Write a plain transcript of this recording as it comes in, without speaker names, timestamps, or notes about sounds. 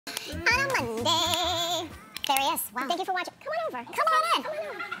on a Monday. There he is. Wow. Thank you for watching. Come on over. Come on in. Come on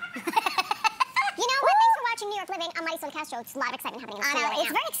over. You know what? Thanks for watching New York Living. I'm Marysol Castro. It's a lot of excitement happening in the studio right now.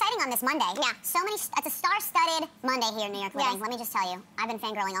 It's very exciting on this Monday. Yeah. So many. It's a star-studded Monday here in New York Living. Yes. Let me just tell you, I've been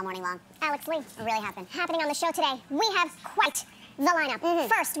fangirling all morning long. Alex Lee. I really have been. Happening on the show today, we have quite the lineup.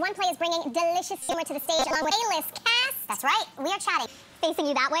 First, one play is bringing delicious humor to the stage along with A-list cast. That's right. We are chatting. Facing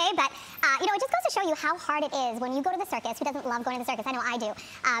you that way, but you know, it just goes to show you how hard it is when you go to the circus. Who doesn't love going to the circus? I know I do.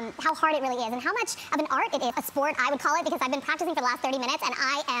 How hard it really is, and how much of an art it is. A sport, I would call it, because I've been practicing for the last 30 minutes, and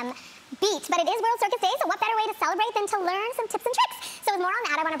I am beat. But it is World Circus Day, so what better way to celebrate than to learn some tips and tricks? So with more on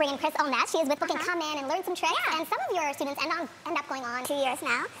that, I want to bring in Chris Olnett. She is with Booking Come In and Learn Some Tricks, and some of your students end up going on 2 years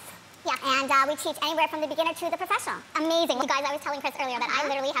now. Yeah, and we teach anywhere from the beginner to the professional. Amazing. You guys, I was telling Chris earlier that I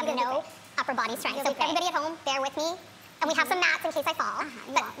literally have no upper body strength. So everybody at home, bear with me. And we have some mats in case I fall.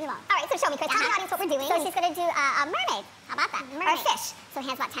 You won't. All right, so show me, Chris. Tell the audience what we're doing. So she's going to do a mermaid. How about that? Mermaid. Or a fish. So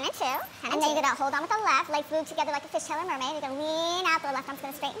hands about 10 and 2. And then you're going to hold on with the left, legs glued together like a fishtail or mermaid. You're going to lean out. The left arm's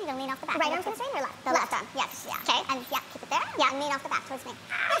going to straighten. You're going to lean off the back. The right arm's going to straighten or left? The left arm. Yes. Yeah. Okay. And yeah, keep it there. Yeah, and lean off the back towards me.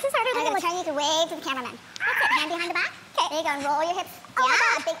 This is harder than it looks. Turn you to wave to the cameraman. That's it. Hand behind the back. Okay. There you go. And roll your hips. Oh my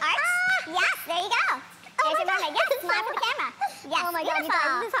God. Big arch. Yes. There you go. There's your mermaid. Yes, smile for the camera. Yes, oh my God, you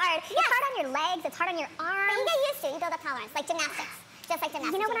guys, this is hard. Yes. It's hard on your legs, it's hard on your arms. But you get used to it, you build up tolerance, like gymnastics. Just like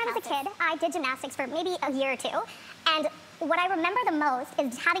gymnastics. You know, when I was a kid, I did gymnastics for maybe a year or two, and what I remember the most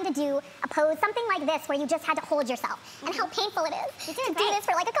is having to do a pose, something like this, where you just had to hold yourself, and how painful it is to do this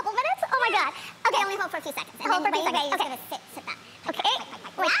for like a couple minutes. Oh my God. Okay, only hold for a few seconds. Hold for a few seconds. Okay, you're gonna sit back. Okay,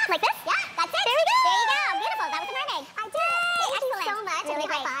 like this? Yeah, that's it. There we go. There you go. Beautiful. That was a mermaid. I did. Thank you so much. Really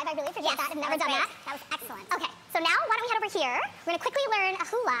high five. I really appreciate that. I've never done that. That was excellent. Okay, so now why don't we head over here? We're gonna quickly learn a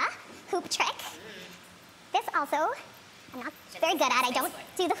hula hoop trick. This also, I'm not very good at. I don't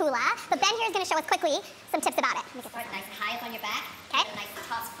do the hula, but Ben here is gonna show us quickly some tips about it. Start nice and high up on your back. Okay. Nice and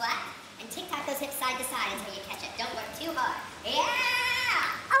toss flat, and tick-tock those hips side to side until you catch it. Don't work too hard. Yeah!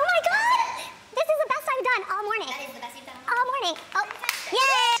 Oh my God! This is the best I've done all morning. That is the best you've done all morning. Oh,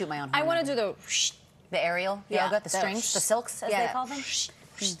 yay! Shoot my own. I want to do the aerial yoga, the strings, the silks, as they call them.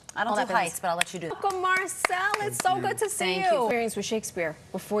 I don't do heights, but I'll let you do that. Welcome, Marysol. It's so good to see you. Experience with Shakespeare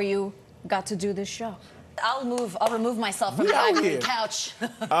before you got to do this show. I'll remove myself from the ivory couch.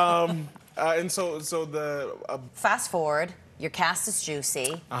 And so the fast forward. Your cast is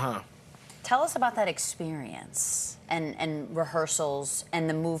juicy. Tell us about that experience and rehearsals and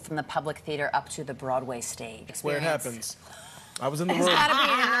the move from the public theater up to the Broadway stage. Where it happens. I was in the room.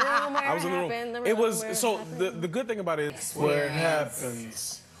 I was in the room. It was so the good thing about it is where it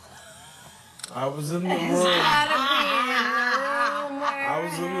happens. I was in the room. I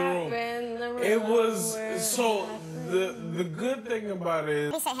was in the room. It was so the good thing about it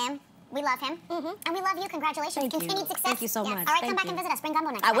is. We say him. We love him. And we love you. Congratulations. Continued success. Thank you so much. All right, come back and visit us. Bring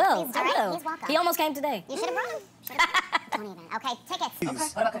Gumbo next time. I will. Please, I will. He's welcome. He almost came today. You should have brought him. Don't even. Okay, tickets. Okay.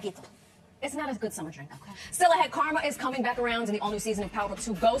 What about Coquito? It's not a good summer drink. Okay. Still ahead, Karma is coming back around in the all-new season of Power Book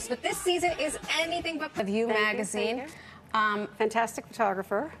 2 Ghosts, but this season is anything but View magazine. Fantastic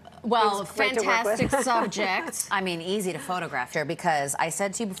photographer. Well, fantastic subject. I mean, easy to photograph her because I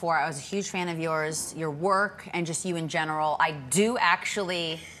said to you before, I was a huge fan of yours, your work, and just you in general. I do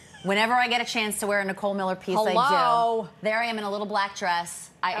actually, whenever I get a chance to wear a Nicole Miller piece, I do. There I am in a little black dress.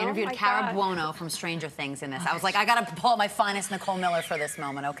 I interviewed Cara Buono from Stranger Things in this. I was like, I gotta pull out my finest Nicole Miller for this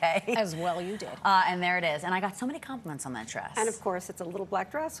moment, okay? As well you did. And there it is. And I got so many compliments on that dress. And of course, it's a little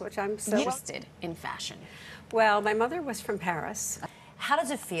black dress, which I'm so interested in fashion. Well, my mother was from Paris. How does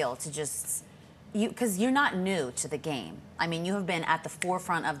it feel to just, because you're not new to the game. I mean, you have been at the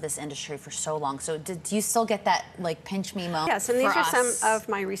forefront of this industry for so long. So do you still get that, like, pinch me moment? Yes, and these are some of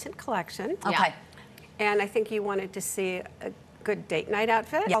my recent collection. Okay. And I think you wanted to see a good date night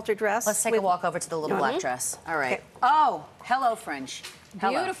outfit. Yeah. Halter dress. Let's take a walk over to the little black dress. All right. Okay. Oh, hello, Fringe.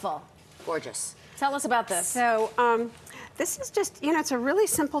 Hello. Beautiful. Gorgeous. Tell us about this. So, this is just, you know, it's a really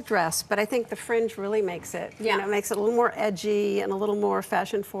simple dress, but I think the fringe really makes it, you know, makes it a little more edgy and a little more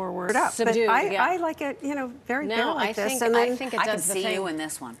fashion forward. Subdued, but I like it, you know, very bare like this. And I think it does I can see you in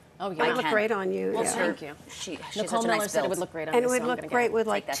this one. Oh, yeah. It would look great on you. Well, thank you. Nicole Miller said it would look great on and this, it would look great with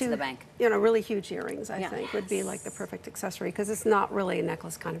like two, you know, really huge earrings. I think would be like the perfect accessory because it's not really a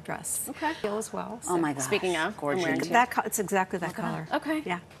necklace kind of dress. Okay. Feel as well. So. Oh my God. Speaking of, gorgeous. It's exactly that color. Okay.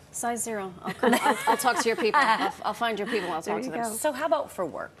 Yeah. Size 0. I'll talk to your people. I'll find your people. I'll talk to them. So how about for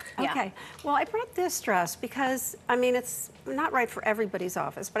work? Okay. Well, I brought this dress because, I mean, it's not right for everybody's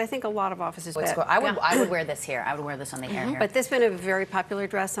office, but I think a lot of offices. I would wear this here. I would wear this on the air here. But this has been a very popular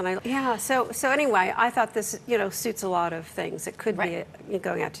dress, and Yeah. So anyway, I thought this, suits a lot of things. It could be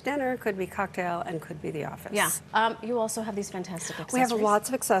going out to dinner, could be cocktail, and could be the office. Yeah. You also have these fantastic accessories. We have lots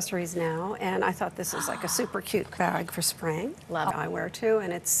of accessories now, and I thought this is like a super cute bag for spring. Love it. Eyewear too,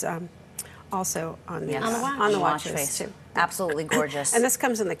 and it's also on the watch watches face too. Absolutely gorgeous. And this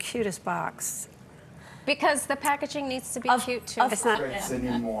comes in the cutest box. Because the packaging needs to be cute too. It's not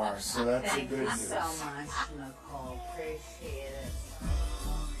anymore, so that's a good news. so much, Nicole. Appreciate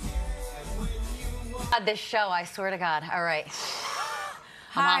it. This show, I swear to God. All right.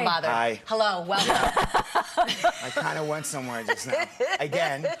 I'm not bothered. Hi. Hello, welcome. I kind of went somewhere just now.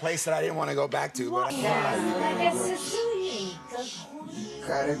 Again, place that I didn't want to go back to, but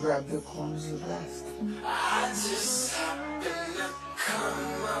gotta grab the corners of the best.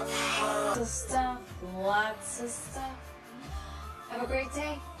 Lots of stuff. Have a great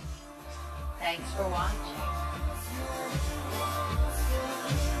day. Thanks for watching.